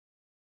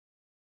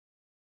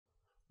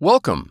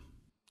Welcome!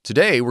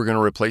 Today we're going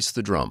to replace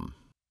the drum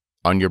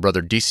on your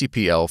Brother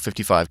DCP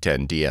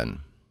L5510DN.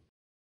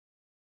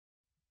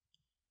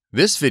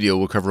 This video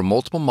will cover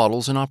multiple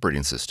models and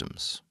operating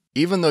systems.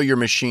 Even though your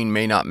machine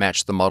may not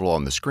match the model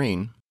on the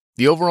screen,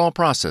 the overall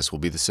process will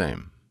be the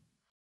same.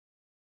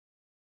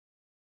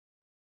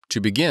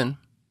 To begin,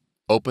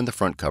 open the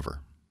front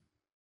cover.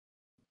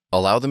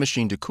 Allow the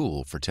machine to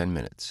cool for 10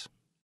 minutes.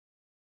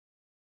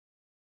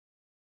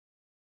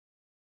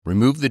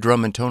 Remove the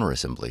drum and toner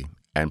assembly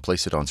and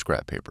place it on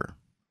scrap paper.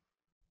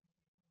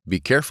 Be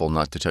careful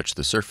not to touch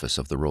the surface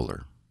of the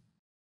roller.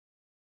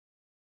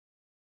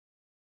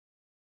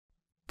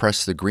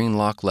 Press the green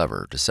lock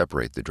lever to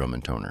separate the drum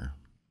and toner.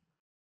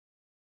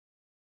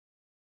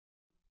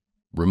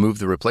 Remove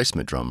the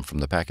replacement drum from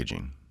the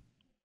packaging.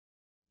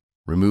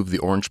 Remove the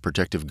orange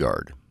protective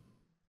guard.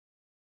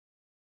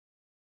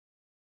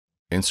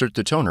 Insert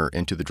the toner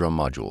into the drum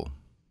module.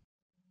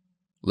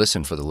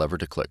 Listen for the lever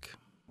to click.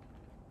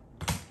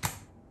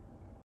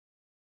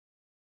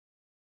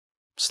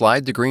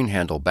 Slide the green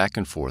handle back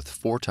and forth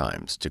 4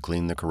 times to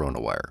clean the corona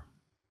wire.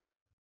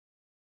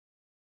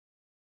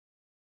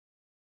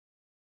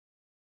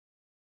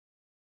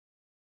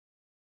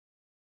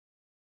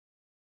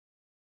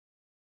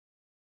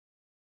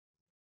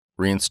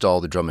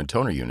 Reinstall the drum and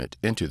toner unit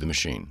into the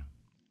machine.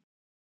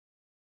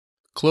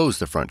 Close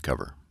the front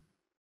cover.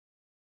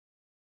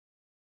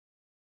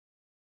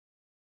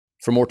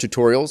 For more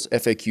tutorials,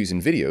 FAQs,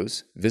 and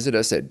videos, visit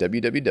us at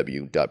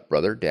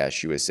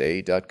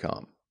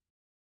www.brother-usa.com.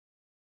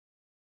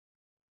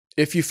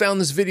 If you found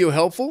this video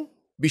helpful,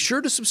 be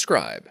sure to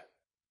subscribe.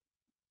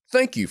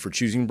 Thank you for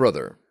choosing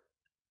Brother.